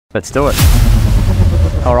Let's do it.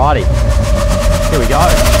 Alrighty, here we go.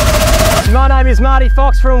 My name is Marty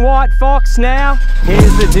Fox from WHITEFOX. Now,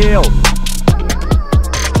 here's the deal.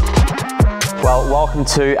 Well, welcome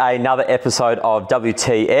to another episode of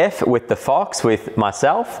WTF with the Fox with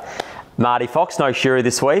myself, Marty Fox. No Shuri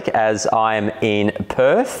this week as I am in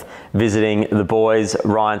Perth visiting the boys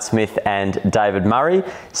Ryan Smith and David Murray,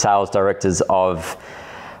 sales directors of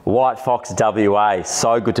WHITEFOX WA.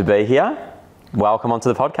 So good to be here. Welcome onto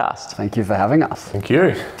the podcast. Thank you for having us. Thank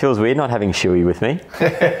you. Feels weird not having Shuey with me.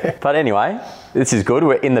 But anyway, this is good.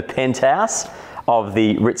 We're in the penthouse of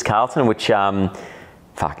the Ritz, which,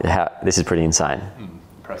 this is pretty insane.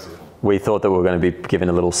 Impressive. We thought that we were going to be given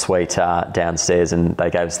a little suite downstairs, and they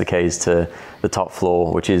gave us the keys to the top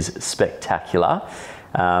floor, which is spectacular.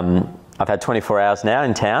 I've had 24 hours now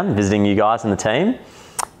in town visiting you guys and the team.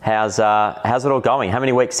 How's it all going? How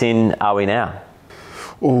many weeks in are we now?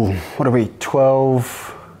 Oh, what are we,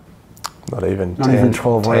 12? Not even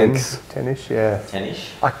 12 weeks. 10-ish, yeah.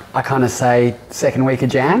 10-ish? I kind of say second week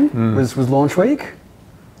of Jan was launch week.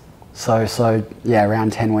 So yeah,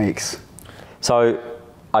 around 10 weeks. So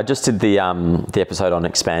I just did the episode on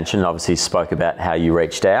expansion and obviously spoke about how you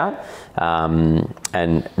reached out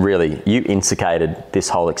and really you instigated this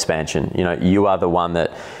whole expansion. You know, you are the one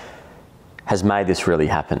that has made this really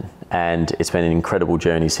happen, and it's been an incredible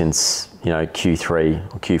journey since, you know,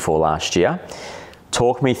 Q3 or Q4 last year.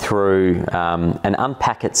 Talk me through and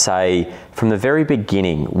unpack it, say, from the very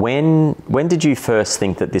beginning. When did you first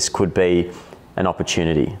think that this could be an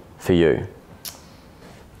opportunity for you?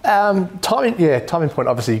 Timing point,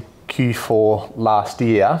 obviously Q4 last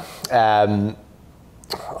year.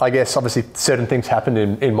 I guess obviously certain things happened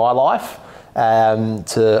in my life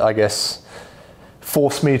to, I guess,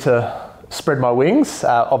 force me to spread my wings.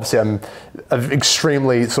 Obviously I'm an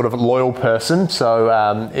extremely sort of loyal person,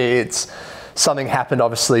 so it's something happened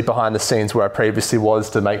obviously behind the scenes where I previously was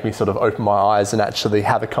to make me sort of open my eyes and actually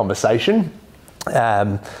have a conversation.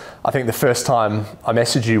 I think the first time I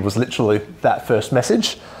messaged you was literally that first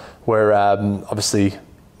message where obviously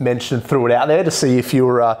threw it out there to see if you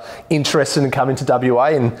were interested in coming to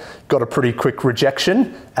WA, and got a pretty quick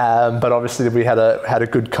rejection. But obviously we had a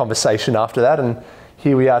good conversation after that, and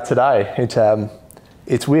here we are today.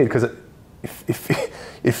 It's weird because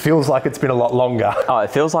it feels like it's been a lot longer. Oh, it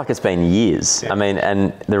feels like it's been years. Yeah. I mean,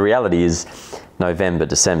 and the reality is November,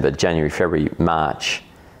 December, January, February, March.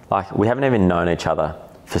 Like, we haven't even known each other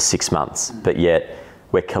for 6 months, but yet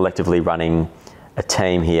we're collectively running a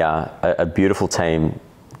team here, a beautiful team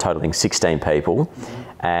totaling 16 people,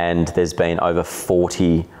 and there's been over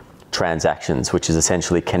 40 transactions, which is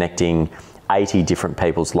essentially connecting 80 different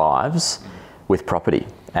people's lives with property.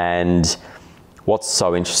 And what's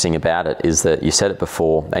so interesting about it is that you said it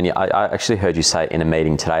before, and I actually heard you say it in a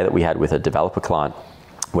meeting today that we had with a developer client,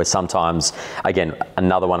 where sometimes, again,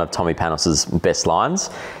 another one of Tommy Panos's best lines,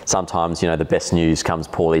 sometimes, you know, the best news comes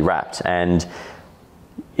poorly wrapped. And,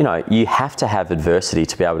 you know, you have to have adversity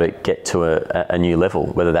to be able to get to a new level,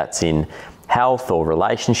 whether that's in health or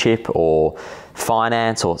relationship or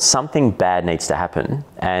finance, or something bad needs to happen.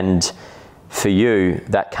 And for you,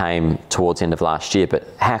 that came towards the end of last year, but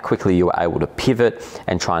how quickly you were able to pivot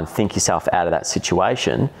and try and think yourself out of that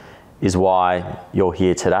situation is why you're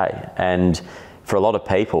here today. And for a lot of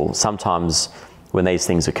people, sometimes when these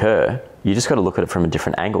things occur, you just got to look at it from a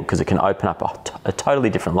different angle, because it can open up a totally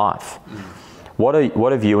different life.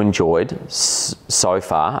 What have you enjoyed so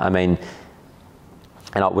far? I mean,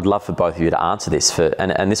 and I would love for both of you to answer this,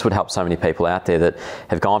 and this would help so many people out there that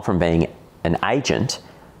have gone from being an agent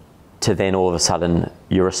to then all of a sudden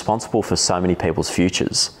you're responsible for so many people's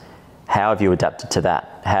futures. How have you adapted to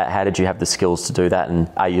that? How did you have the skills to do that?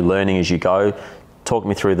 And are you learning as you go? Talk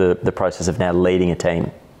me through the process of now leading a team.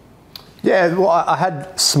 Yeah, well, I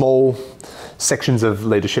had small sections of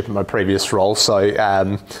leadership in my previous role, so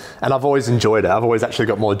and I've always enjoyed it. I've always actually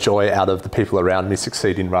got more joy out of the people around me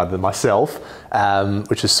succeeding rather than myself,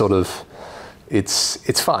 which is sort of,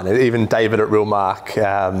 it's fun. Even David at Realmark,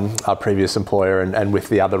 our previous employer, and with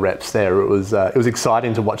the other reps there, it was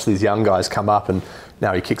exciting to watch these young guys come up, and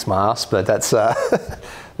now he kicks my ass, but that's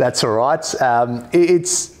that's all right.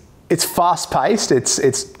 It's fast paced.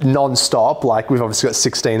 It's non-stop. Like, we've obviously got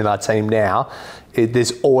 16 of our team now.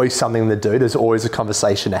 There's always something to do. There's always a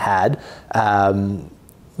conversation to had.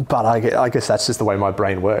 But I guess that's just the way my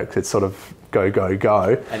brain works. It's sort of go, go,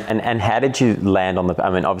 go. And how did you land on the, I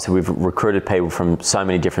mean, obviously we've recruited people from so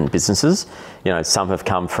many different businesses. You know, some have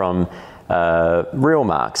come from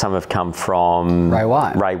Realmark, some have come from Ray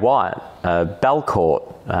White,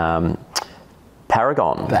 Belcourt,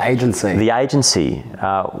 Paragon. The agency. The agency.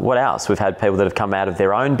 What else? We've had people that have come out of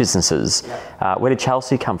their own businesses. Where did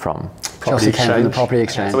Chelsea come from? Chelsea came from the property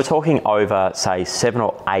exchange. So we're talking over, say, 7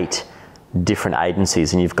 or 8 different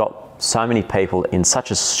agencies, and you've got so many people in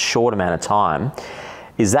such a short amount of time.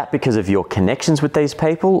 Is that because of your connections with these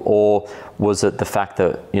people, or was it the fact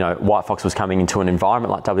that, you know, WHITEFOX was coming into an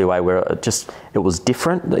environment like WA where it was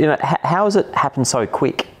different? You know, how has it happened so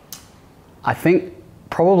quick? I think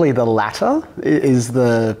probably the latter is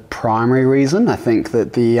the primary reason. I think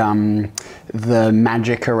that the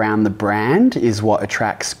magic around the brand is what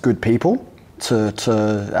attracts good people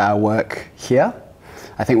to work here.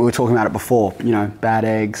 I think we were talking about it before, you know, bad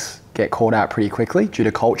eggs get called out pretty quickly due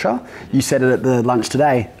to culture. You said it at the lunch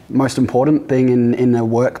today. Most important thing in a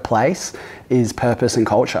workplace is purpose and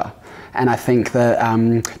culture. And I think that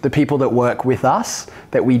the people that work with us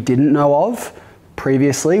that we didn't know of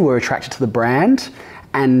previously were attracted to the brand,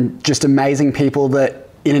 and just amazing people that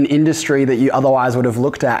in an industry that you otherwise would have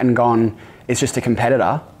looked at and gone, it's just a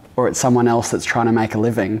competitor or it's someone else that's trying to make a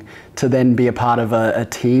living, to then be a part of a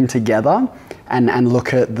team together and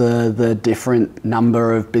look at the different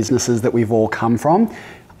number of businesses that we've all come from.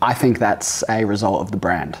 I think that's a result of the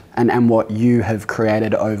brand and what you have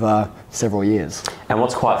created over several years. And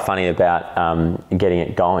what's quite funny about getting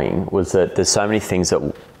it going was that there's so many things that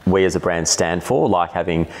we as a brand stand for, like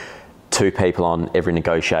having 2 people on every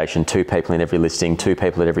negotiation, 2 people in every listing, 2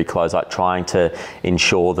 people at every close, like trying to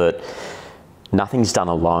ensure that nothing's done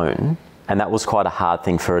alone. And that was quite a hard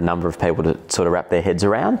thing for a number of people to sort of wrap their heads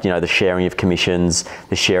around. You know, the sharing of commissions,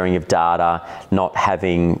 the sharing of data, not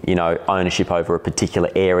having, you know, ownership over a particular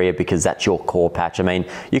area because that's your core patch. I mean,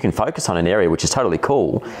 you can focus on an area, which is totally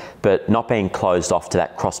cool, but not being closed off to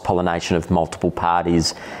that cross-pollination of multiple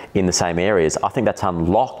parties in the same areas. I think that's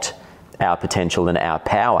unlocked our potential and our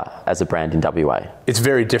power as a brand in WA. It's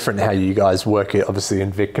very different how you guys work it, obviously,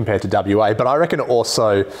 in Vic compared to WA, but I reckon it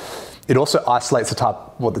also isolates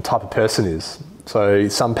what the type of person is. So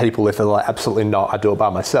some people, if they're like, absolutely not, I do it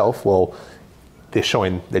by myself, well, they're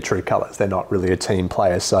showing their true colours. They're not really a team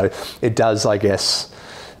player. So it does, I guess,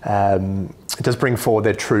 it does bring forward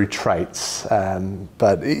their true traits.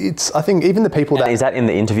 But I think even the people that... And is that in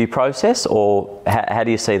the interview process, or how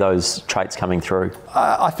do you see those traits coming through?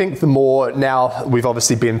 I think the more, now we've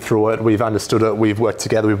obviously been through it, we've understood it, we've worked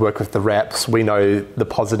together, we've worked with the reps, we know the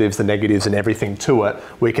positives, the negatives and everything to it.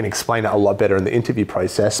 We can explain it a lot better in the interview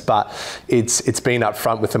process, but it's been up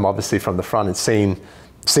front with them obviously from the front and seeing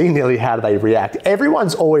nearly how do they react.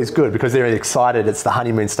 Everyone's always good because they're excited. It's the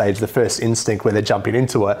honeymoon stage, the first instinct where they're jumping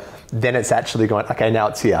into it. Then it's actually going, okay, now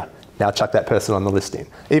it's here. Now chuck that person on the listing.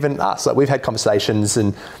 Even us, like we've had conversations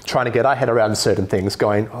and trying to get our head around certain things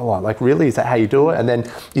going, oh, like really, is that how you do it? And then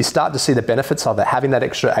you start to see the benefits of it, having that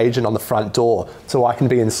extra agent on the front door so I can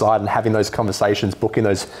be inside and having those conversations, booking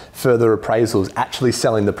those further appraisals, actually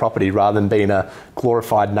selling the property rather than being a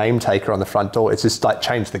glorified name taker on the front door. It's just like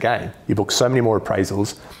changed the game. You book so many more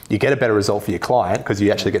appraisals, you get a better result for your client because you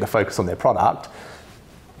actually get to focus on their product.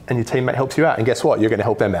 And your teammate helps you out, and guess what? You're going to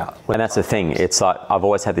help them out. And that's the thing. It's like I've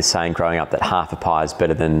always had this saying growing up that half a pie is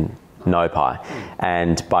better than no pie.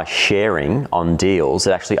 And by sharing on deals,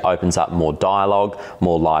 it actually opens up more dialogue,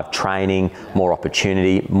 more live training, more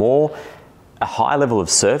opportunity, a high level of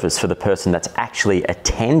service for the person that's actually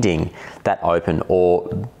attending that open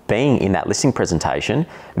or being in that listing presentation.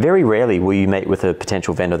 Very rarely will you meet with a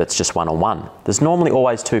potential vendor that's just one-on-one. There's normally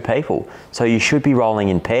always 2 people. So you should be rolling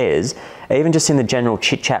in pairs. Even just in the general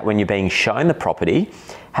chit chat when you're being shown the property,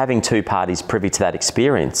 having 2 parties privy to that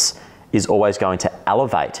experience is always going to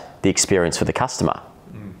elevate the experience for the customer.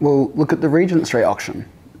 Well, look at the Regent Street auction.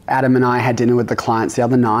 Adam and I had dinner with the clients the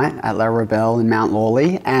other night at La Rebelle in Mount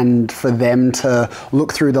Lawley, and for them to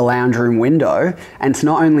look through the lounge room window and to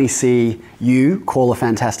not only see you call a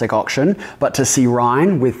fantastic auction, but to see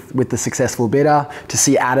Ryan with the successful bidder, to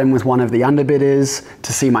see Adam with one of the underbidders,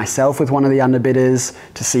 to see myself with one of the underbidders,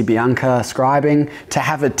 to see Bianca scribing, to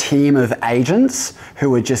have a team of agents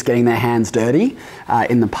who are just getting their hands dirty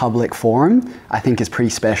in the public forum, I think is pretty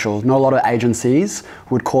special. Not a lot of agencies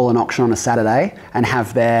would call an auction on a Saturday and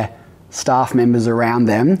have their staff members around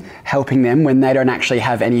them helping them when they don't actually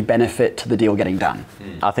have any benefit to the deal getting done.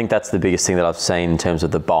 I think that's the biggest thing that I've seen in terms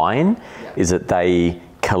of the buy-in, is that they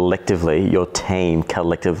collectively, your team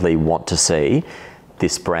collectively want to see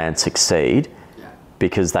this brand succeed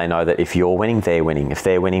because they know that if you're winning, they're winning. If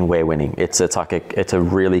they're winning, we're winning. It's a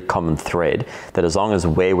really common thread that as long as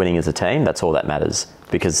we're winning as a team, that's all that matters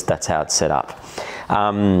because that's how it's set up.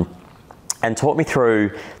 And talk me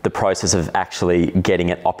through the process of actually getting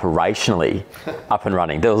it operationally up and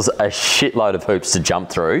running. There was a shitload of hoops to jump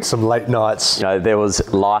through. Some late nights. You know, there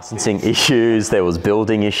was licensing issues, there was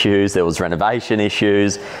building issues, there was renovation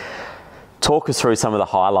issues. Talk us through some of the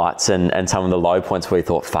highlights and some of the low points where you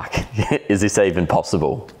thought, fuck, is this even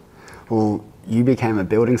possible? Well, you became a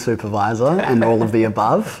building supervisor and all of the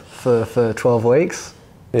above for 12 weeks.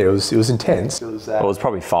 Yeah, it was intense. Well, it was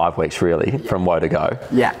probably 5 weeks really, from woe to go.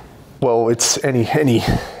 Yeah. Well, it's any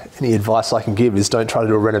advice I can give is don't try to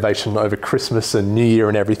do a renovation over Christmas and New Year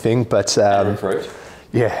and everything, but Recruit.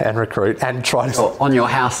 yeah, and recruit and try to On your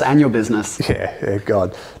house and your business. yeah,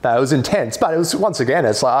 God, no, it was intense, but it was once again,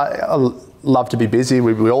 it's like I love to be busy.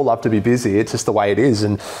 We all love to be busy. It's just the way it is,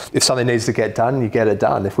 and if something needs to get done, you get it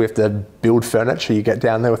done. If we have to build furniture, you get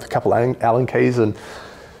down there with a couple of Allen keys and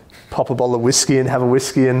pop a bottle of whiskey and have a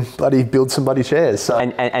whiskey and bloody build some bloody chairs. So.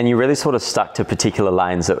 And you really sort of stuck to particular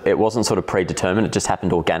lanes. It wasn't sort of predetermined, it just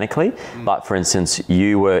happened organically. Like for instance,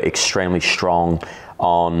 you were extremely strong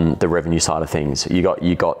on the revenue side of things.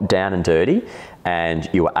 You got down and dirty and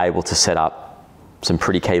you were able to set up some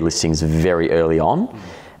pretty key listings very early on.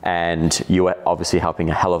 And you were obviously helping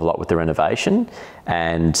a hell of a lot with the renovation.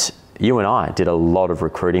 And you and I did a lot of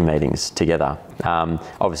recruiting meetings together.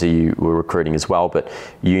 Obviously you were recruiting as well, but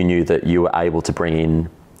you knew that you were able to bring in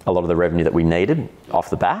a lot of the revenue that we needed off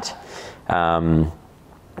the bat. And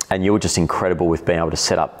you were just incredible with being able to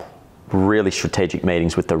set up really strategic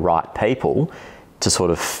meetings with the right people to sort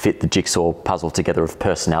of fit the jigsaw puzzle together of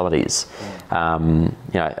personalities. You know,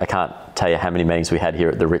 I can't tell you how many meetings we had here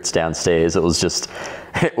at the Ritz downstairs.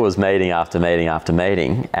 It was meeting after meeting after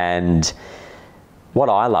meeting. And what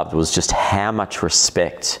I loved was just how much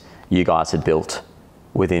respect you guys had built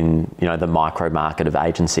within, you know, the micro market of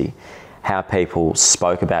agency. How people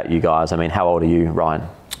spoke about you guys. I mean, how old are you, Ryan?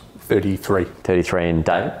 33. 33, and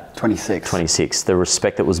David? 26. 26. The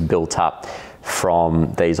respect that was built up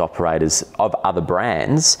from these operators of other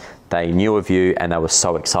brands, they knew of you and they were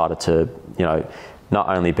so excited to, you know, not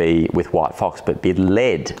only be with White Fox, but be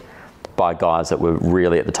led by guys that were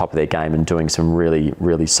really at the top of their game and doing some really,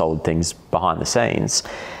 really solid things behind the scenes.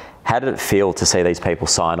 How did it feel to see these people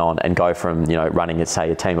sign on and go from, you know, running,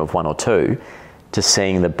 say, a team of 1 or 2 to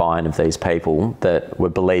seeing the buy-in of these people that were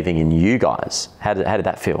believing in you guys? How did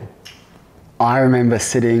that feel? I remember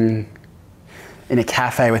sitting in a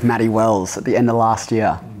cafe with Matty Wells at the end of last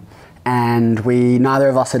year, and neither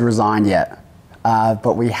of us had resigned yet,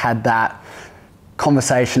 but we had that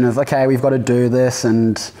conversation of, okay, we've got to do this,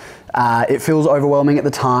 and it feels overwhelming at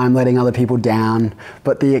the time, letting other people down,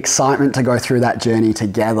 but the excitement to go through that journey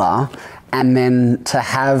together, and then to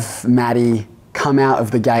have Matty come out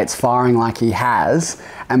of the gates firing like he has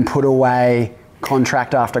and put away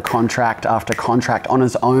contract after contract after contract on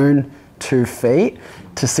his own 2 feet,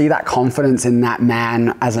 to see that confidence in that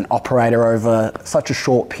man as an operator over such a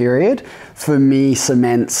short period, for me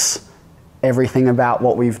cements everything about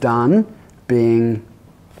what we've done being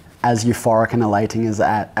as euphoric and elating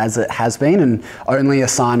as it has been, and only a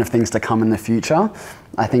sign of things to come in the future.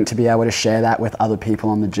 I think to be able to share that with other people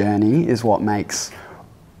on the journey is what makes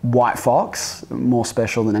White Fox more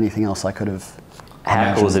special than anything else I could have How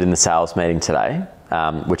imagined. cool was it in the sales meeting today?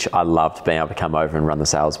 Which I loved, being able to come over and run the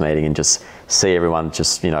sales meeting and just see everyone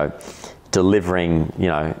just, you know, delivering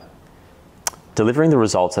the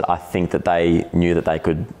results that I think that they knew that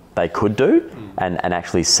they could do, and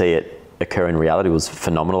actually see it occur in reality was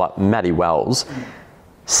phenomenal. Like Matty Wells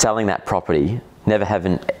selling that property, never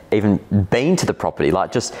having even been to the property,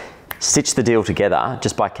 like just stitched the deal together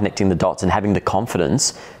just by connecting the dots and having the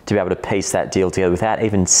confidence to be able to piece that deal together without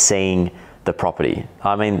even seeing the property.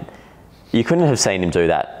 I mean, you couldn't have seen him do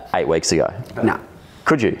that 8 weeks ago. No.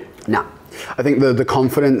 Could you? No. I think the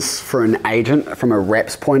confidence for an agent, from a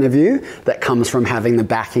rep's point of view, that comes from having the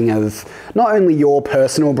backing of not only your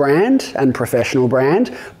personal brand and professional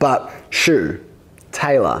brand, but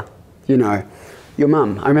Taylor, you know, your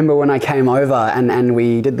mum. I remember when I came over and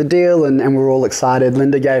we did the deal and we were all excited.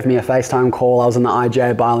 Linda gave me a FaceTime call. I was in the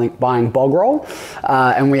IJ buying bog roll,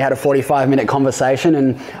 and we had a 45-minute conversation.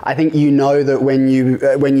 And I think you know that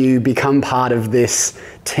when you become part of this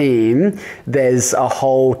team, there's a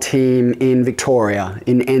whole team in Victoria,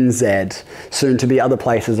 in NZ, soon to be other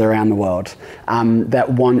places around the world, that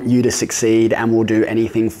want you to succeed and will do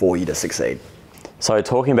anything for you to succeed. So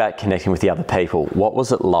talking about connecting with the other people, what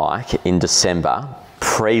was it like in December,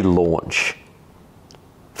 pre-launch,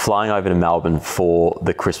 flying over to Melbourne for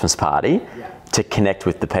the Christmas party, to connect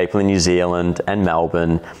with the people in New Zealand and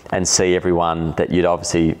Melbourne and see everyone that you'd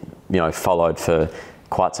obviously, you know, followed for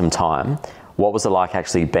quite some time? What was it like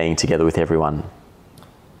actually being together with everyone?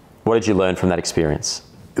 What did you learn from that experience?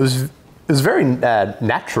 It was was very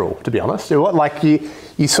natural, to be honest. Like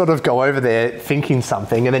you sort of go over there thinking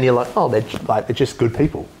something, and then you're like, oh, they're just good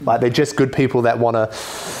people. Like they're just good people that want to,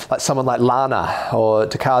 like someone like Lana or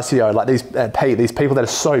Tacasio, like these people that are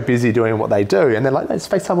so busy doing what they do, and they're like, let's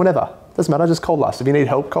FaceTime whenever. Doesn't matter, just call us. If you need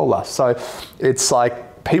help, call us. So it's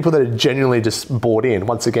like people that are genuinely just bought in.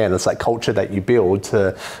 Once again, it's like culture that you build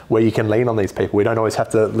to where you can lean on these people. We don't always have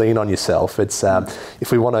to lean on yourself. It's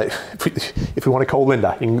if we want to call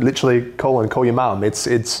Linda, you can literally call your mum.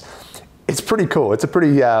 It's pretty cool. It's a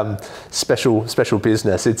pretty special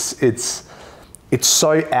business. It's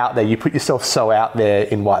so out there. You put yourself so out there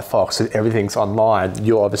in WhiteFox that everything's online.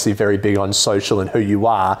 You're obviously very big on social and who you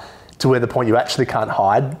are, to where the point you actually can't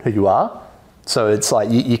hide who you are. So it's like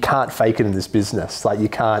you can't fake it in this business. Like you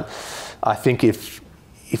can't. I think if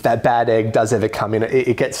that bad egg does ever come in,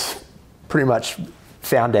 it gets pretty much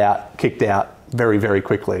found out, kicked out very, very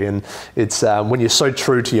quickly. And it's when you're so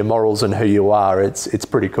true to your morals and who you are, it's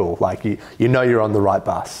pretty cool. Like you know you're on the right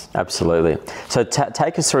bus. Absolutely. So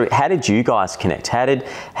take us through. How did you guys connect?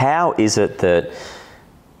 How is it that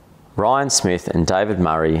Ryan Smith and David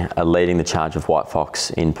Murray are leading the charge of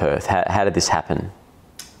WhiteFox in Perth? How did this happen?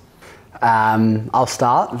 I'll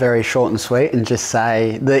start very short and sweet and just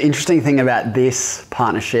say the interesting thing about this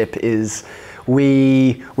partnership is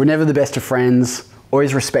we were never the best of friends,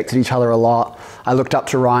 always respected each other a lot. I looked up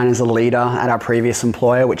to Ryan as a leader at our previous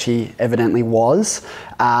employer, which he evidently was,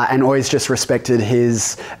 and always just respected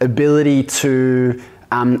his ability to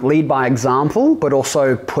lead by example, but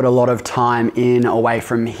also put a lot of time in away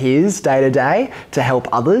from his day-to-day to help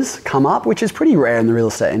others come up, which is pretty rare in the real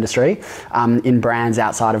estate industry, in brands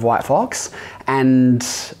outside of WhiteFox. And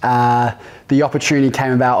the opportunity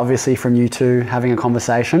came about obviously from you two having a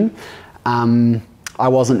conversation. I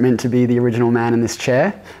wasn't meant to be the original man in this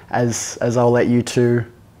chair, as I'll let you two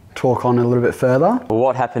talk on a little bit further. Well,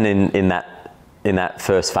 what happened in that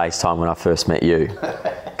first FaceTime when I first met you?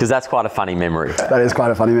 Because that's quite a funny memory. That is quite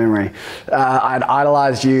a funny memory. I'd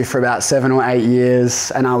idolised you for about 7 or 8 years,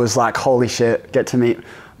 and I was like, holy shit, get to meet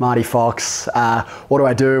Marty Fox. What do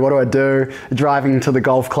I do? What do I do? Driving to the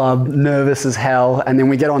golf club, nervous as hell, and then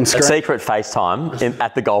we get on screen. A secret FaceTime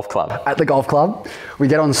at the golf club. At the golf club. We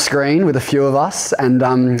get on screen with a few of us,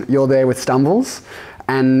 and you're there with Stumbles,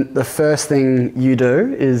 and the first thing you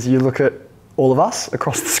do is you look at all of us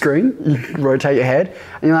across the screen, you rotate your head,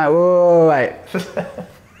 and you're like, whoa, wait.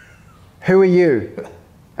 Who are you?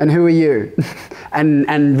 And who are you?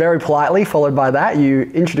 and very politely, followed by that, you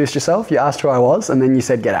introduced yourself, you asked who I was, and then you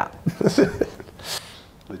said, get out.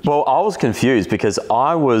 Well, I was confused because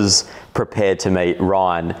I was prepared to meet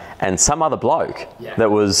Ryan and some other bloke that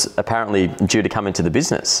was apparently due to come into the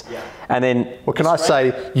business. Yeah. And then... Well, can I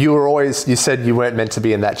say, you said you weren't meant to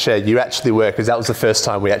be in that chair. You actually were, because that was the first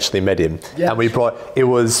time we actually met him. Yeah. And we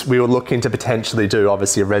were looking to potentially do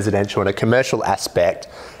obviously a residential and a commercial aspect,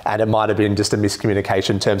 and it might have been just a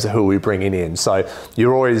miscommunication in terms of who we're bringing in. So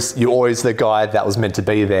you're always the guy that was meant to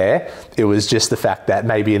be there. It was just the fact that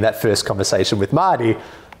maybe in that first conversation with Marty,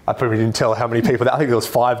 I probably didn't tell how many people. I think there was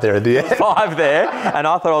 5 there at the end. 5 there, and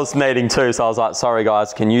I thought I was meeting 2, so I was like, sorry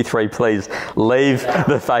guys, can you 3 please leave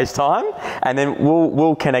the FaceTime, and then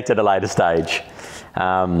we'll connect at a later stage.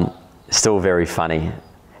 Still very funny.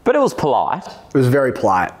 But it was polite. It was very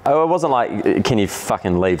polite. It wasn't like, can you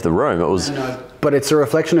fucking leave the room? It was... No, but it's a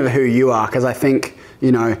reflection of who you are, because I think,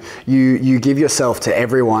 you know, you give yourself to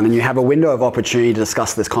everyone and you have a window of opportunity to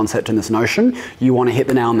discuss this concept and this notion. You want to hit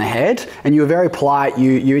the nail on the head, and you were very polite.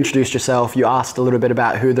 You introduced yourself. You asked a little bit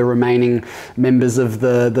about who the remaining members of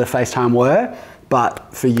the FaceTime were.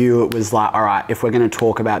 But for you, it was like, all right, if we're going to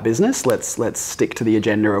talk about business, let's stick to the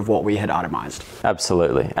agenda of what we had itemized.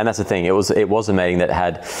 Absolutely, and that's the thing. It was a meeting that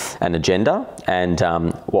had an agenda, and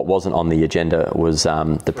what wasn't on the agenda was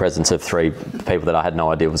the presence of 3 people that I had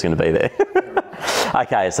no idea was going to be there.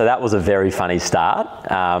 Okay, so that was a very funny start,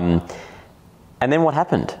 and then what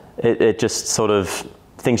happened? It just sort of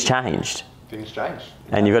things changed. Things changed,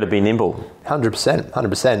 and you've got to be nimble. 100%,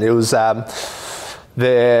 100%. It was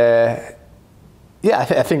Yeah,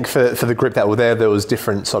 I think for the group that were there was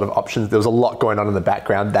different sort of options. There was a lot going on in the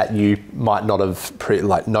background that you might not have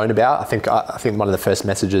known about. I think one of the first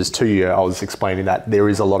messages to you, I was explaining that there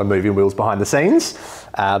is a lot of moving wheels behind the scenes.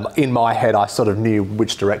 In my head, I sort of knew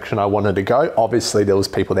which direction I wanted to go. Obviously, there was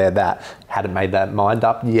people there that hadn't made that mind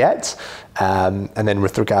up yet. And then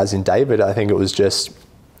with regards in David, I think it was just,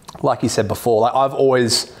 like you said before, like I've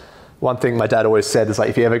always... One thing my dad always said is like,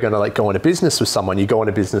 if you're ever going to go into business with someone, you go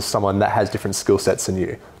into business with someone that has different skill sets than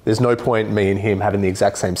you. There's no point me and him having the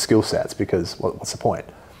exact same skill sets, because what's the point?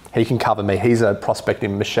 he can cover me. He's a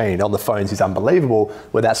prospecting machine. On the phones, he's unbelievable.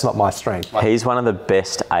 Well, that's not my strength. He's one of the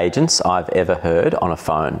best agents I've ever heard on a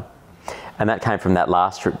phone. And that came from that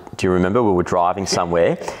last trip. Do you remember we were driving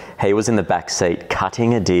somewhere? He was in the back seat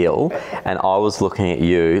cutting a deal, and I was looking at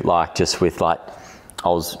you like just with like, I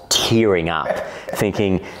was tearing up,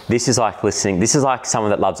 thinking this is like someone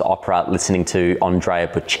that loves opera listening to Andrea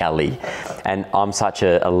Bocelli. And I'm such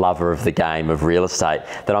a lover of the game of real estate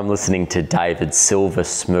that I'm listening to David's silver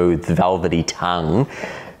smooth, velvety tongue,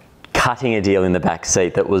 cutting a deal in the back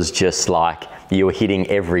seat that was just like, you were hitting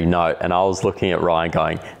every note. And I was looking at Ryan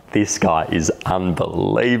going, this guy is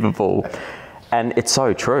unbelievable. And it's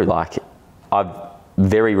so true. Like, I've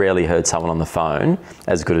very rarely heard someone on the phone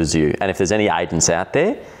as good as you. And if there's any agents out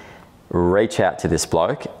there, reach out to this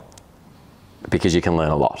bloke because you can learn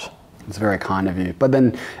a lot. It's very kind of you. But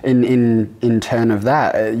then in turn of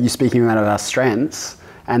that, you're speaking about our strengths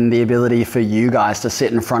and the ability for you guys to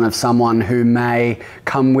sit in front of someone who may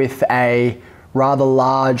come with a rather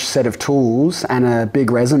large set of tools and a big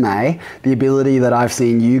resume, the ability that I've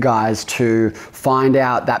seen you guys to find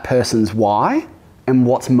out that person's why and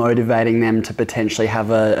what's motivating them to potentially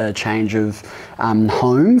have a change of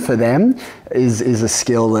home for them is a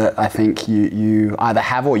skill that I think you either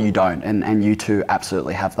have or you don't, and you two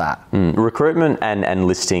absolutely have that. Recruitment and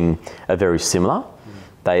listing are very similar.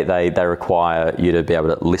 They require you to be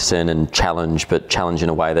able to listen and challenge, but challenge in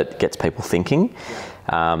a way that gets people thinking.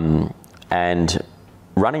 And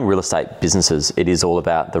running real estate businesses, it is all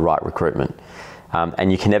about the right recruitment.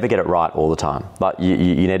 And you can never get it right all the time. But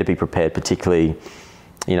you need to be prepared, particularly,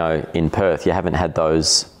 you know, in Perth. You haven't had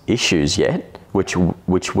those issues yet, which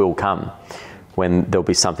will come when there'll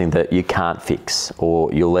be something that you can't fix,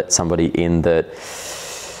 or you'll let somebody in that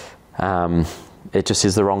it just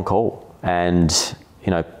is the wrong call. And,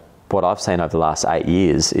 you know, what I've seen over the last 8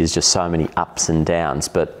 years is just so many ups and downs,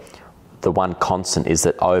 but the one constant is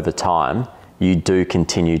that over time, you do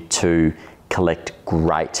continue to collect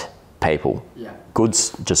great people. Yeah.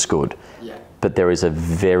 Good's just good. Yeah. But there is a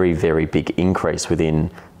very, very big increase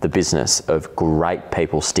within the business of great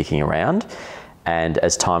people sticking around. And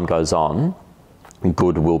as time goes on,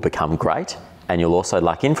 good will become great. And you'll also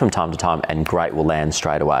luck in from time to time and great will land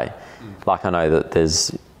straight away. Like, I know that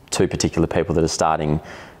there's 2 particular people that are starting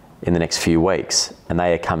in the next few weeks, and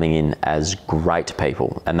they are coming in as great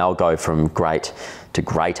people, and they'll go from great to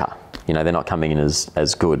greater. You know, they're not coming in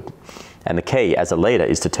as good. And the key as a leader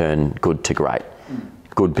is to turn good to great,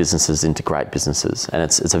 good businesses into great businesses. And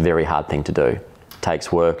it's a very hard thing to do. It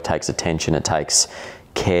takes work, takes attention, it takes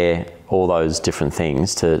care, all those different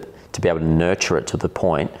things to be able to nurture it to the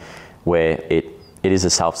point where it is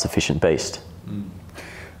a self-sufficient beast.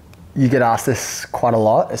 You get asked this quite a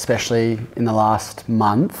lot, especially in the last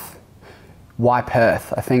month. Why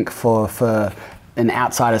Perth? I think for an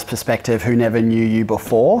outsider's perspective who never knew you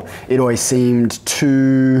before, it always seemed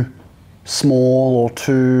too small or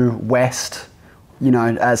too west, you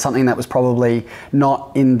know, as something that was probably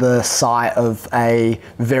not in the sight of a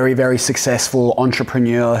very, very successful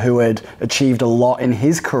entrepreneur who had achieved a lot in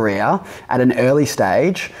his career at an early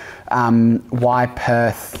stage. Why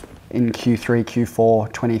Perth in Q3,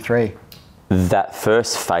 Q4, 23? That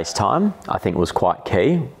first FaceTime, I think, was quite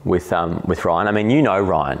key with Ryan. I mean, you know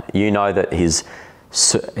Ryan. You know that he's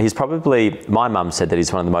probably, my mum said that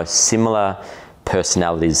he's one of the most similar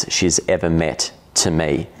personalities she's ever met to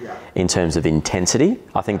me in terms of intensity.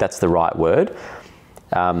 I think that's the right word.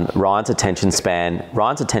 Ryan's attention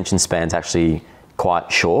span's actually quite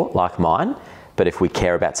short, like mine. But if we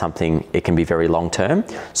care about something, it can be very long term.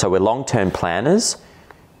 So we're long-term planners,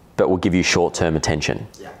 but we'll give you short-term attention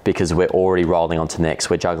because we're already rolling on to next.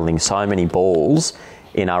 We're juggling so many balls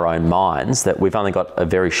in our own minds that we've only got a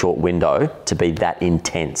very short window to be that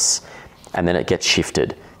intense, and then it gets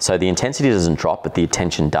shifted. So the intensity doesn't drop, but the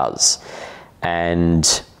attention does.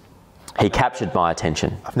 And he captured my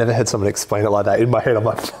attention. I've never had someone explain it like that. In my head, I'm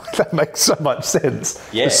like, that makes so much sense.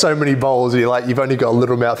 Yeah. There's so many bowls, and you've only got a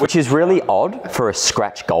little mouth. Which is really odd for a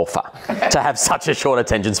scratch golfer to have such a short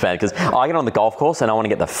attention span, because I get on the golf course and I want to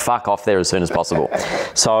get the fuck off there as soon as possible.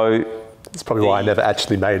 So that's probably why I never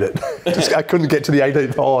actually made it. I couldn't get to the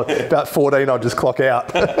 18th hole. About 14, I'd just clock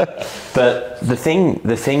out. But the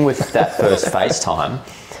thing with that first FaceTime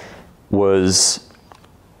was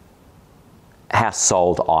how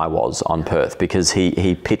sold I was on Perth, because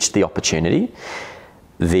he pitched the opportunity,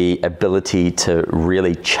 the ability to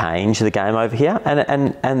really change the game over here.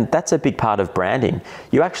 And that's a big part of branding.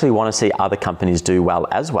 You actually want to see other companies do well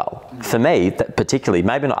as well. For me, particularly,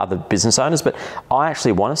 maybe not other business owners, but I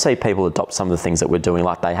actually want to see people adopt some of the things that we're doing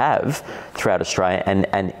like they have throughout Australia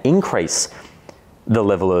and increase the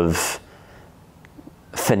level of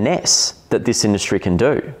finesse that this industry can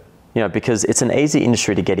do, you know, because it's an easy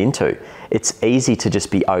industry to get into. It's easy to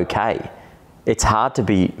just be okay. It's hard to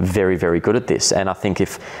be very, very good at this. And I think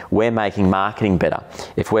if we're making marketing better,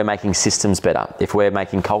 if we're making systems better, if we're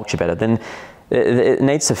making culture better, then it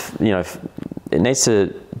needs to, you know, it needs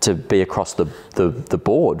to be across the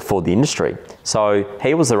board for the industry. So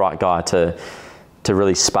he was the right guy to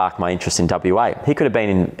really spark my interest in WA. He could have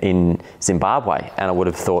been in Zimbabwe, and I would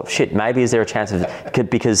have thought, shit, maybe is there a chance of,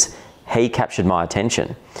 because he captured my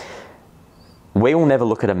attention. We will never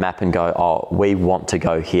look at a map and go, oh, we want to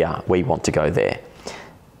go here, we want to go there.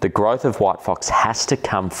 The growth of White Fox has to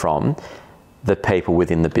come from the people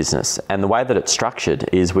within the business. And the way that it's structured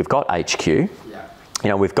is we've got HQ, you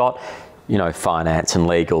know, we've got, you know, finance and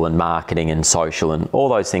legal and marketing and social and all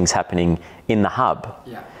those things happening in the hub.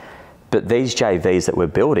 But these JVs that we're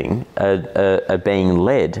building are being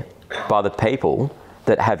led by the people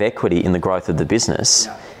that have equity in the growth of the business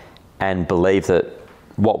and believe that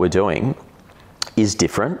what we're doing is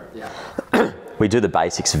different. We do the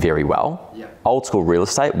basics very well. Old school real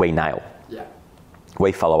estate, we nail.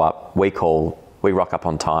 We follow up, we call, we rock up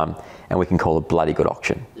on time, and we can call a bloody good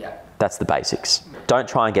auction. That's the basics. Don't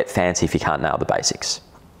try and get fancy if you can't nail the basics.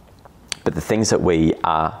 But the things that we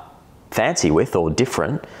are fancy with or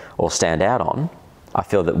different or stand out on, I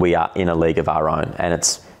feel that we are in a league of our own. And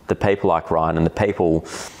it's the people like Ryan and the people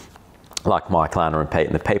like Mike Lana and Pete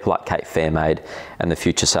and the people like Kate Fairmaid and the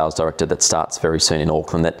future sales director that starts very soon in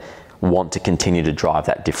Auckland that want to continue to drive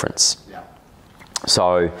that difference.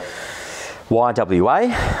 So why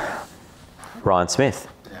WA? Ryan Smith.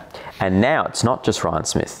 And now it's not just Ryan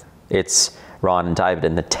Smith. It's Ryan and David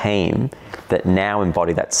and the team that now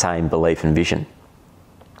embody that same belief and vision.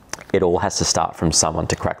 It all has to start from someone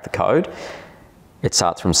to crack the code. It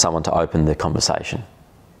starts from someone to open the conversation.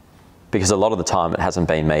 Because a lot of the time it hasn't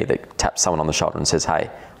been me that taps someone on the shoulder and says, hey,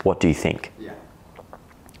 what do you think?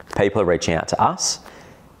 People are reaching out to us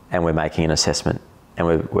and we're making an assessment and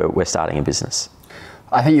we're starting a business.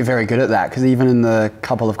 I think you're very good at that, because even in the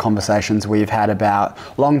couple of conversations we've had about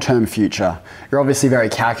long-term future, you're obviously very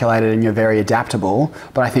calculated and you're very adaptable,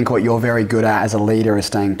 but I think what you're very good at as a leader is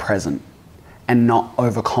staying present and not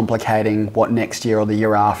overcomplicating what next year or the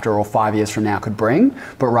year after or 5 years from now could bring,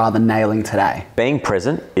 but rather nailing today. Being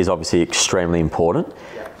present is obviously extremely important,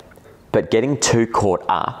 but getting too caught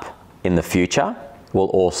up in the future will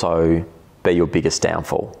also be your biggest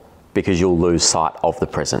downfall, because you'll lose sight of the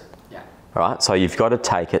present. Right? So you've got to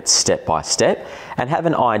take it step by step and have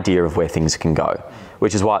an idea of where things can go,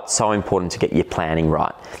 which is why it's so important to get your planning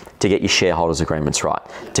right, to get your shareholders agreements right,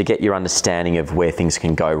 to get your understanding of where things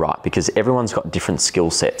can go right, because everyone's got different skill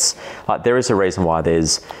sets. Like there is a reason why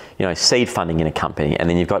there's, you know, seed funding in a company, and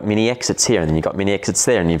then you've got mini exits here, and then you've got mini exits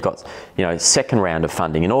there, and you've got, you know, second round of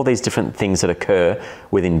funding and all these different things that occur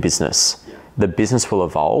within business. The business will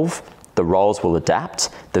evolve, the roles will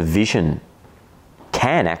adapt, the vision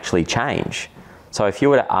can actually change. So if you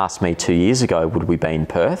were to ask me 2 years ago, would we be in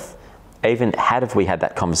Perth? Even had we had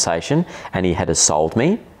that conversation and he had sold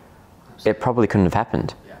me, it probably couldn't have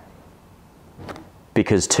happened.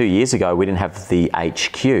 Because 2 years ago, we didn't have the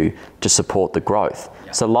HQ to support the growth.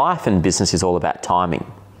 So life and business is all about timing.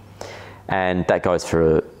 And that goes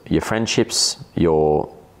for your friendships, your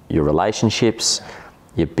relationships,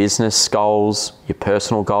 your business goals, your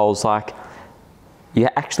personal goals. Like, you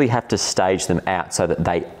actually have to stage them out so that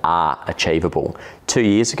they are achievable. 2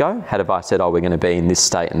 years ago, had I said, oh, we're going to be in this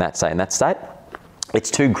state and that state and that state, it's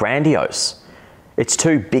too grandiose. It's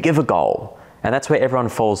too big of a goal. And that's where everyone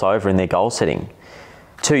falls over in their goal setting.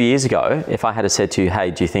 2 years ago, if I had said to you, hey,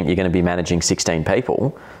 do you think you're going to be managing 16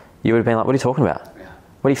 people? You would have been like, what are you talking about?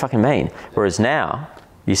 What do you fucking mean? Whereas now,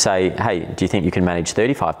 you say, hey, do you think you can manage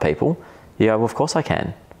 35 people? You go, well, of course I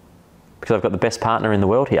can. Because I've got the best partner in the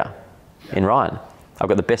world here, in Ryan. I've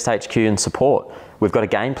got the best HQ and support. We've got a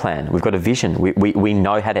game plan. We've got a vision. We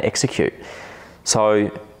know how to execute. So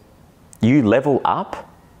you level up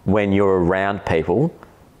when you're around people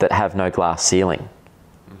that have no glass ceiling.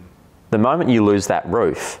 The moment you lose that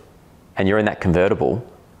roof and you're in that convertible,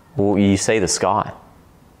 well, you see the sky.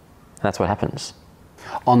 And that's what happens.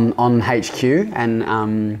 On HQ,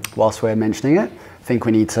 and whilst we're mentioning it, I think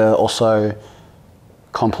we need to also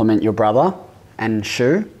compliment your brother and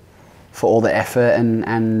Shu for all the effort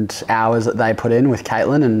and hours that they put in with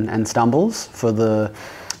Caitlin and Stumbles for the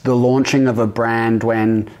launching of a brand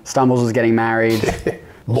when Stumbles was getting married.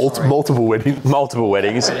 Multiple weddings. Multiple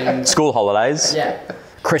weddings. School holidays.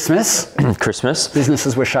 Christmas. Christmas.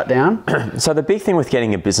 Businesses were shut down. So the big thing with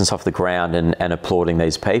getting a business off the ground and applauding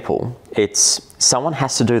these people, it's someone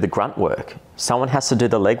has to do the grunt work. Someone has to do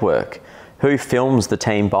the legwork. Who films the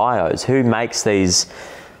team bios? Who makes these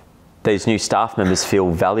new staff members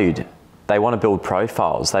feel valued? They want to build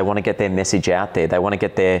profiles. They want to get their message out there. They want to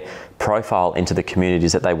get their profile into the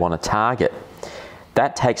communities that they want to target.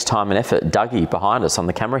 That takes time and effort. Dougie behind us on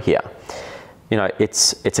the camera here. You know,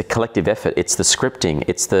 it's a collective effort. It's the scripting,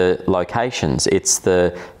 it's the locations, it's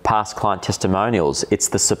the past client testimonials, it's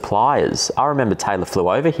the suppliers. I remember Taylor flew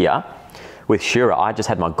over here with Shura. I just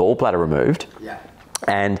had my gallbladder removed,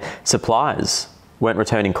 and suppliers weren't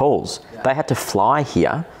returning calls. They had to fly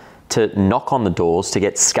here to knock on the doors to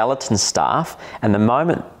get skeleton staff, and the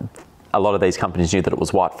moment a lot of these companies knew that it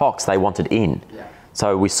was White Fox, they wanted in.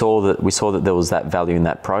 So we saw that there was that value in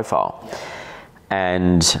that profile.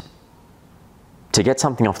 And to get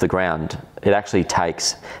something off the ground, it actually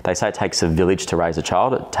takes, they say it takes a village to raise a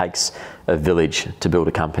child, it takes a village to build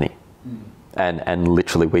a company. And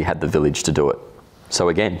literally we had the village to do it. So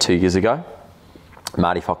again, 2 years ago,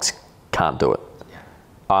 Marty Fox can't do it.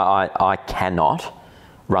 I cannot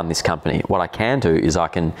run this company. What I can do is I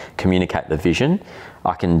can communicate the vision,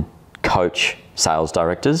 I can coach sales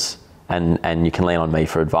directors, and you can lean on me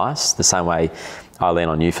for advice, the same way I lean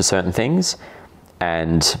on you for certain things.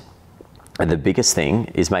 And the biggest thing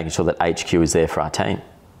is making sure that HQ is there for our team.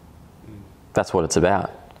 That's what it's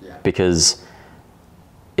about. Because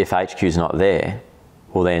if HQ is not there,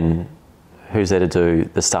 well then who's there to do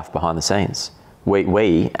the stuff behind the scenes?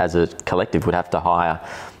 We as a collective would have to hire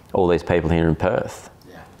all these people here in Perth.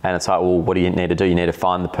 And it's like, well, what do you need to do? You need to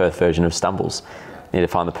find the Perth version of Stumbles. You need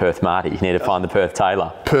to find the Perth Marty. You need to find the Perth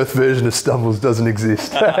Taylor. Perth version of Stumbles doesn't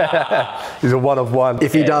exist. He's a one of one.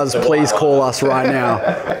 If he does, please call us right now.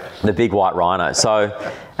 The big white rhino. So,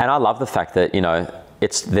 and I love the fact that, you know,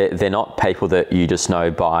 they're not people that you just know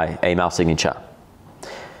by email signature.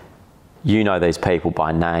 You know these people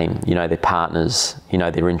by name, you know their partners, you know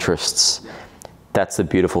their interests. That's the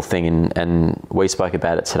beautiful thing, and we spoke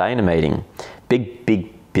about it today in a meeting.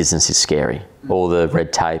 Big business is scary. All the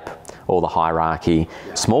red tape, all the hierarchy.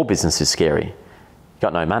 Small business is scary. You've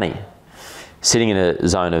got no money. Sitting in a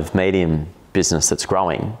zone of medium business that's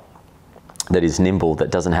growing, that is nimble,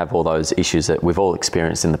 that doesn't have all those issues that we've all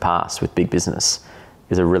experienced in the past with big business,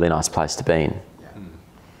 is a really nice place to be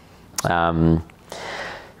in.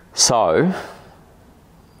 So,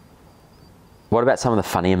 what about some of the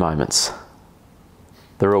funnier moments?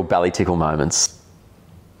 The real belly tickle moments?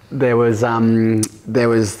 There was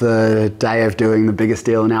the day of doing the biggest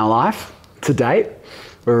deal in our life to date.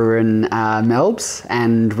 We were in Melbs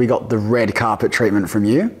and we got the red carpet treatment from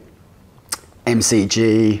you.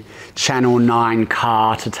 MCG, Channel 9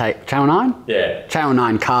 car to take, Channel 9? Yeah. Channel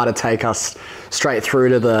 9 car to take us straight through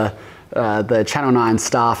to the Channel 9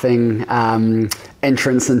 staffing,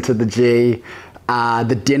 entrance into the G,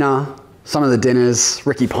 the dinner, some of the dinners.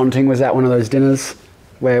 Ricky Ponting was at one of those dinners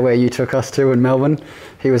where you took us to in Melbourne.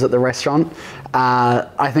 He was at the restaurant.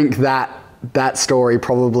 I think that story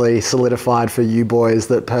probably solidified for you boys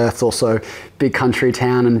that Perth's also big country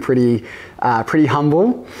town and pretty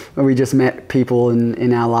humble. We just met people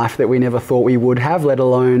in our life that we never thought we would have, let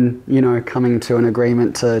alone, you know, coming to an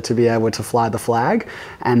agreement to be able to fly the flag.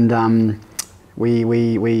 And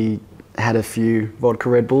we had a few vodka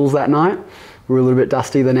Red Bulls that night. We were a little bit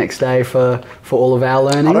dusty the next day for all of our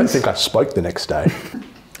learnings. I don't think I spoke the next day.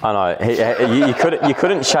 I know, you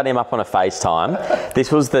couldn't shut him up on a FaceTime.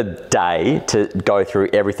 This was the day to go through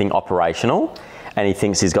everything operational, and he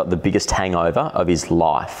thinks he's got the biggest hangover of his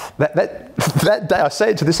life. That day, I say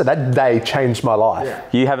it to this, that day changed my life.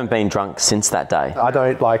 Yeah. You haven't been drunk since that day. I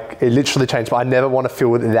don't, it literally changed, I never want to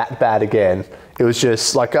feel that bad again. It was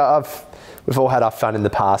just like, we've all had our fun in the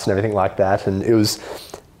past and everything like that, and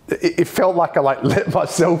it felt like I let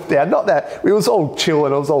myself down. Not that, it was all chill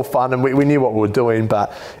and it was all fun and we knew what we were doing,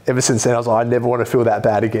 but ever since then I was like, I never want to feel that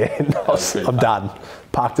bad again. I'm done.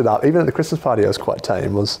 Parked it up. Even at the Christmas party I was quite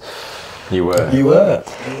tame. You were.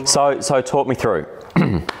 So talk me through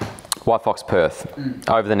White Fox Perth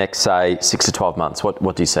over the next, say, 6 to 12 months.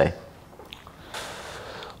 What do you see?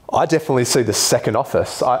 I definitely see the second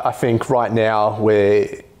office. I think right now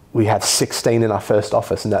we have 16 in our first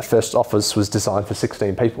office, and that first office was designed for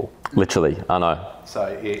 16 people. Literally, I know. So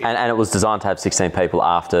and it was designed to have 16 people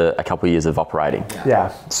after a couple of years of operating.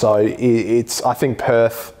 Yeah. So I think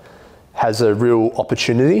Perth has a real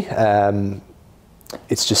opportunity.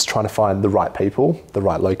 It's just trying to find the right people, the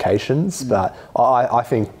right locations. But I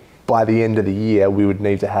think by the end of the year, we would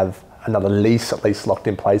need to have another lease at least locked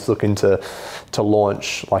in place, looking to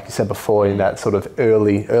launch, like you said before, in that sort of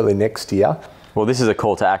early next year. Well, this is a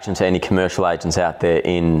call to action to any commercial agents out there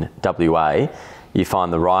in WA. You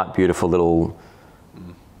find the right, beautiful little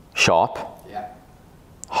shop,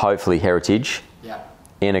 hopefully heritage,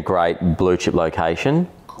 in a great blue chip location,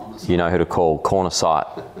 you know who to call. Corner site,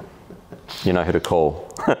 you know who to call.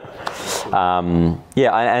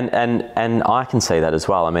 Yeah, and I can see that as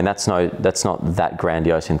well. I mean, that's not that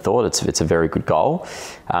grandiose in thought. It's a very good goal,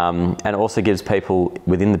 and it also gives people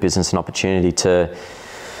within the business an opportunity to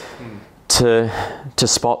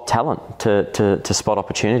spot talent, to spot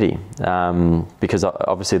opportunity, because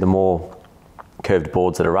obviously the more curved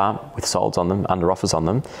boards that are up with solds on them, under offers on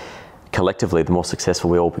them, collectively the more successful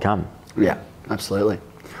we all become. Yeah, absolutely.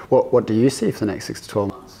 What do you see for the next 6 to 12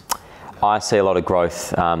 months? I see a lot of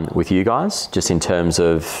growth with you guys, just in terms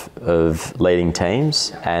of leading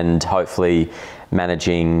teams and hopefully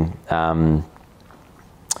managing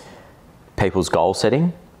people's goal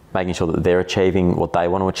setting, making sure that they're achieving what they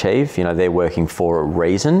want to achieve. You know, they're working for a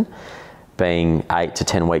reason. Being 8 to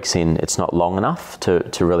 10 weeks in, it's not long enough to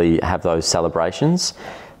really have those celebrations,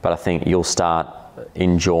 but I think you'll start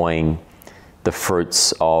enjoying the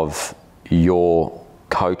fruits of your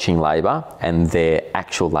coaching labour and their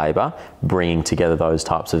actual labour, bringing together those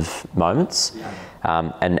types of moments.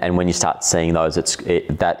 And when you start seeing those,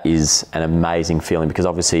 that is an amazing feeling, because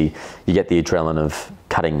obviously you get the adrenaline of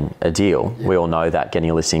cutting a deal. We all know that getting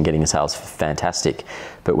a listing, getting a sales, fantastic.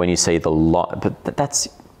 But when you see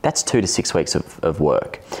that's 2 to 6 weeks of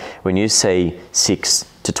work. When you see 6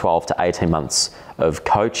 to 12 to 18 months of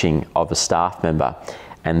coaching of a staff member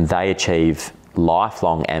and they achieve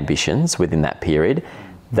lifelong ambitions within that period,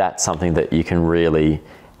 that's something that you can really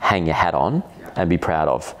hang your hat on and be proud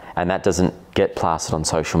of. And that doesn't get plastered on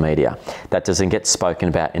social media. That doesn't get spoken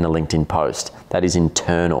about in a LinkedIn post. That is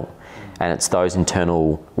internal. And it's those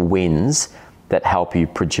internal wins that help you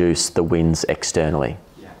produce the wins externally.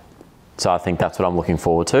 So I think that's what I'm looking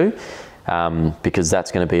forward to, because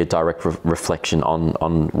that's going to be a direct reflection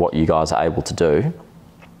on what you guys are able to do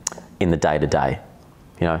in the day-to-day.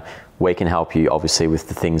 You know, we can help you obviously with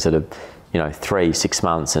the things that are, 3-6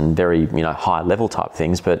 months and very, high level type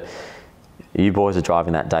things, but you boys are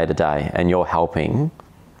driving that day-to-day and you're helping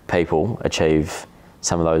people achieve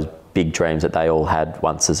some of those big dreams that they all had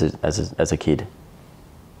once as a kid.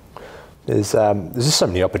 There's just so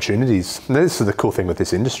many opportunities. And this is the cool thing with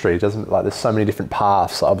this industry, doesn't it? Like, there's so many different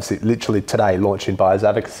paths. Obviously, literally today, launching Buyers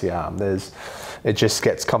Advocacy Arm. It just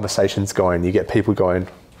gets conversations going. You get people going.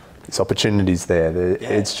 There's opportunities there.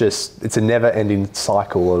 It's a never-ending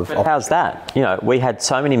cycle of. But how's that? We had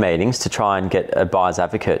so many meetings to try and get a buyer's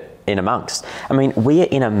advocate in amongst. I mean, we are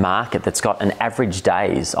in a market that's got an average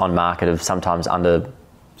days on market of sometimes under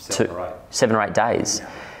 7 or 8 days. Yeah.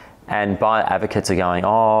 And buyer advocates are going,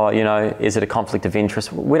 is it a conflict of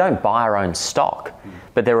interest? We don't buy our own stock,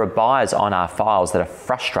 but there are buyers on our files that are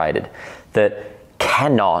frustrated, that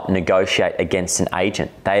cannot negotiate against an agent.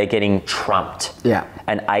 They are getting trumped. Yeah.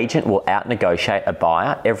 An agent will out-negotiate a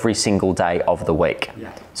buyer every single day of the week.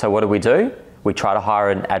 Yeah. So what do? We try to hire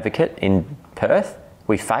an advocate in Perth.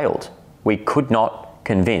 We failed. We could not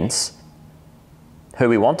convince who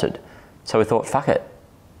we wanted. So we thought, fuck it.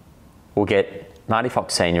 We'll get Marty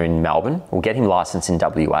Fox Senior in Melbourne. We'll get him licensed in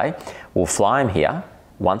WA. We'll fly him here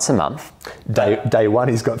once a month. Day one,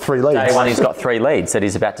 he's got 3 leads. Day one, he's got 3 leads that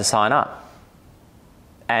he's about to sign up.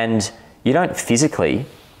 And you don't physically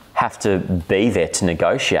have to be there to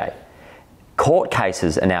negotiate. Court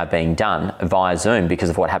cases are now being done via Zoom because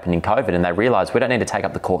of what happened in COVID, and they realise we don't need to take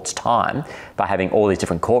up the court's time by having all these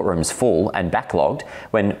different courtrooms full and backlogged,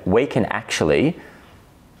 when we can actually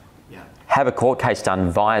have a court case done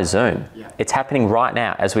via Zoom. Yeah. It's happening right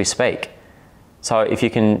now as we speak. So if you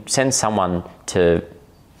can send someone to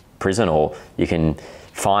prison, or you can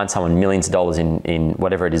fine someone millions of dollars in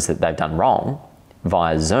whatever it is that they've done wrong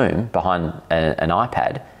via Zoom behind an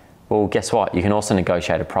iPad, well, guess what? You can also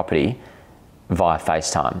negotiate a property via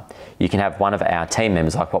FaceTime. You can have one of our team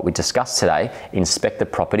members, like what we discussed today, inspect the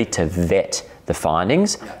property to vet the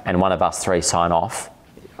findings, and one of us 3 sign off,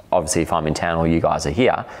 obviously if I'm in town or you guys are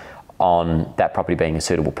here, on that property being a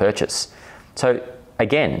suitable purchase. So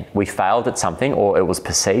again, we failed at something, or it was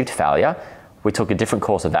perceived failure. We took a different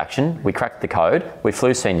course of action. We cracked the code. We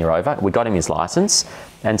flew Senior over. We got him his license.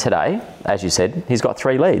 And today, as you said, he's got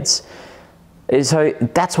 3 leads. So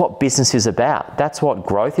that's what business is about. That's what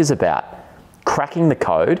growth is about. Cracking the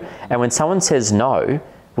code. And when someone says no,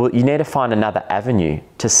 well, you need to find another avenue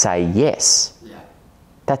to say yes. Yeah.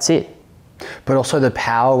 That's it. But also the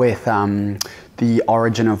power with the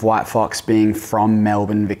origin of White Fox being from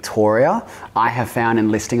Melbourne, Victoria, I have found in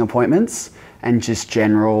listing appointments and just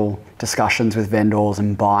general discussions with vendors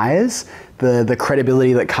and buyers, the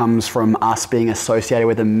credibility that comes from us being associated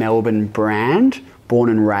with a Melbourne brand born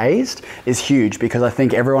and raised is huge, because I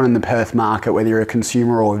think everyone in the Perth market, whether you're a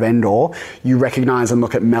consumer or a vendor, you recognise and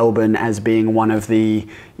look at Melbourne as being one of the,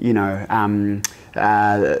 you know,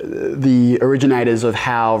 the originators of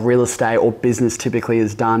how real estate or business typically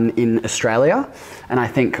is done in Australia. And I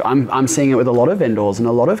think I'm seeing it with a lot of vendors and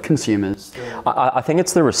a lot of consumers. I think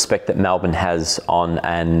it's the respect that Melbourne has on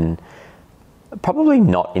an probably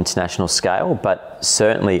not international scale, but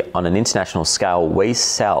certainly on an international scale, we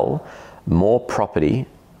sell more property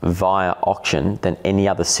via auction than any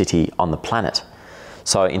other city on the planet.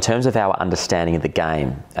 So in terms of our understanding of the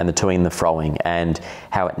game and the toing and the froing and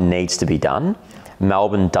how it needs to be done,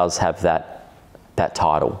 Melbourne does have that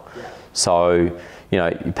title. So, you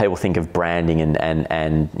know, people think of branding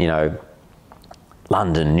and you know,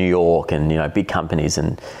 London, New York, and, you know, big companies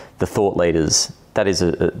and the thought leaders. That is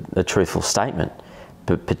a truthful statement.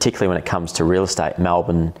 But particularly when it comes to real estate,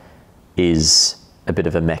 Melbourne is a bit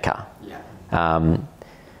of a mecca.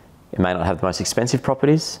 It may not have the most expensive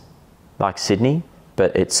properties like Sydney,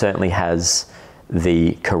 but it certainly has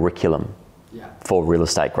the curriculum for real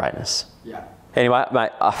estate greatness. Anyway,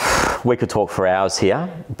 mate, we could talk for hours here,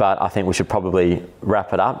 but I think we should probably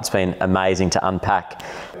wrap it up. It's been amazing to unpack.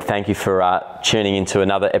 Thank you for tuning into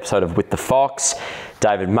another episode of With the Fox.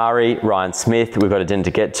 David Murray, Ryan Smith, we've got a dinner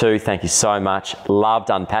to get to. Thank you so much. Loved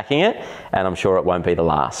unpacking it, and I'm sure it won't be the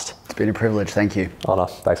last. It's been a privilege. Thank you. Honour.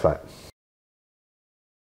 Thanks, mate.